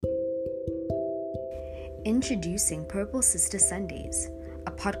Introducing Purple Sister Sundays,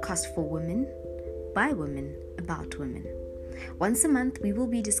 a podcast for women, by women, about women. Once a month, we will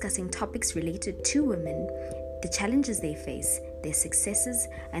be discussing topics related to women, the challenges they face, their successes,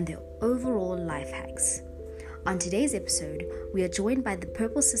 and their overall life hacks. On today's episode, we are joined by the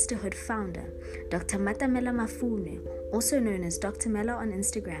Purple Sisterhood founder, Dr. Matamela Mafune, also known as Dr. Mela on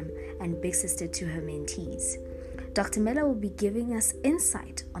Instagram and big sister to her mentees. Dr. Mela will be giving us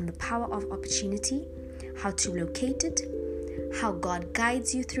insight on the power of opportunity, how to locate it, how God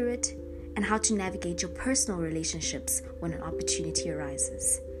guides you through it, and how to navigate your personal relationships when an opportunity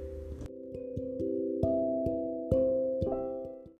arises.